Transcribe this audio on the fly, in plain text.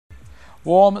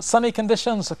Warm, sunny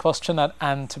conditions across Trinidad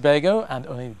and Tobago and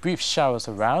only brief showers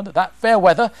around. That fair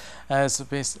weather has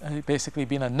basically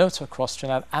been a note across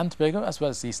Trinidad and Tobago as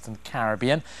well as the Eastern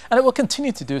Caribbean, and it will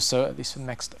continue to do so at least for the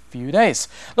next few days.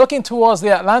 Looking towards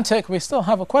the Atlantic, we still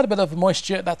have quite a bit of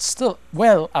moisture that's still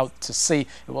well out to sea.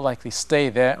 It will likely stay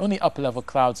there. Only upper level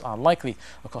clouds are likely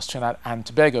across Trinidad and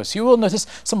Tobago. So you will notice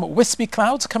some wispy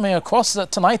clouds coming across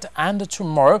tonight and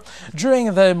tomorrow.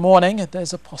 During the morning,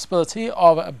 there's a possibility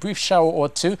of a brief shower or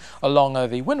two along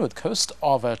the windward coast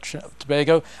of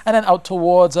Tobago, and then out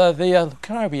towards the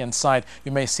Caribbean side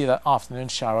you may see that afternoon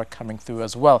shower coming through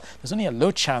as well. There's only a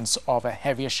low chance of a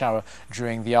heavier shower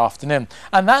during the afternoon,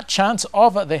 and that chance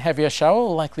of the heavier shower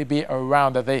will likely be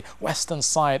around the western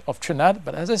side of Trinidad,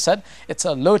 but as I said, it's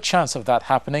a low chance of that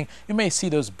happening. You may see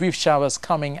those brief showers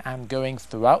coming and going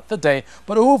throughout the day,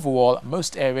 but overall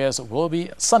most areas will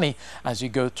be sunny as you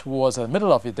go towards the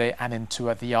middle of the day and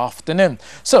into the afternoon.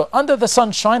 So under the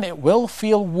sunshine, it will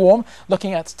feel warm,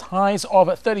 looking at highs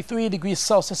of 33 degrees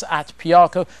Celsius at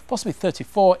Piarco, possibly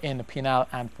 34 in Pinal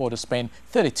and Port of Spain,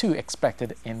 32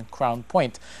 expected in Crown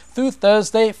Point. Through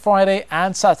Thursday, Friday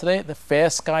and Saturday, the fair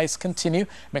skies continue,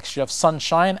 mixture of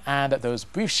sunshine and those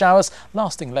brief showers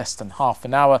lasting less than half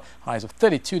an hour, highs of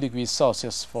 32 degrees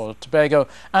Celsius for Tobago,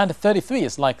 and 33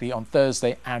 is likely on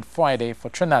Thursday and Friday for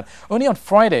Trinidad. Only on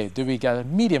Friday do we get a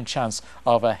medium chance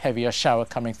of a heavier shower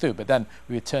coming through, but then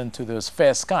we return to those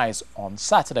fair skies on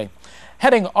Saturday.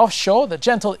 Heading offshore, the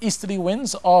gentle easterly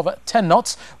winds of 10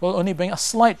 knots will only bring a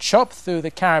slight chop through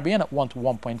the Caribbean at 1 to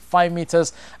 1.5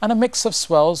 meters and a mix of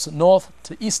swells north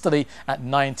to easterly at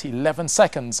 9 to 11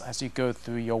 seconds as you go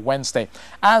through your Wednesday.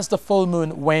 As the full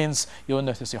moon wanes, you'll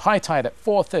notice your high tide at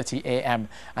 4:30 a.m.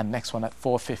 and next one at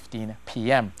 4:15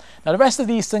 p.m. Now the rest of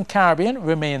the Eastern Caribbean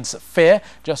remains fair,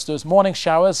 just those morning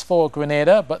showers for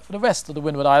Grenada, but for the rest of the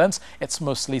Windward Islands, it's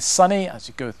mostly sunny as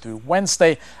you go through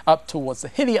Wednesday. Up towards the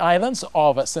hilly islands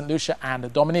of St. Lucia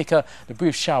and Dominica, the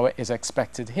brief shower is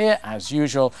expected here as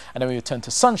usual, and then we return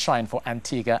to sunshine for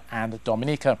Antigua and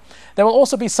Dominica. There will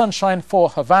also be sunshine for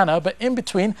Havana, but in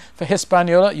between for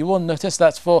Hispaniola, you will notice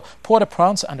that for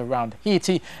Port-au-Prince and around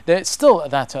Haiti, there's still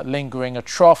that lingering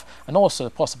trough and also the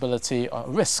possibility or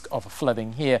risk of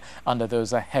flooding here under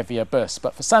those heavier bursts.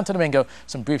 But for Santo Domingo,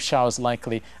 some brief showers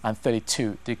likely and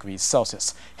 32 degrees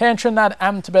Celsius. Here in Trinidad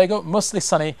and Tobago, mostly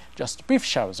sunny, just brief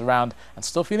showers around and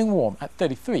still feeling warm at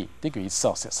 33 degrees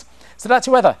Celsius. So that's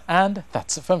your weather, and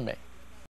that's it from me.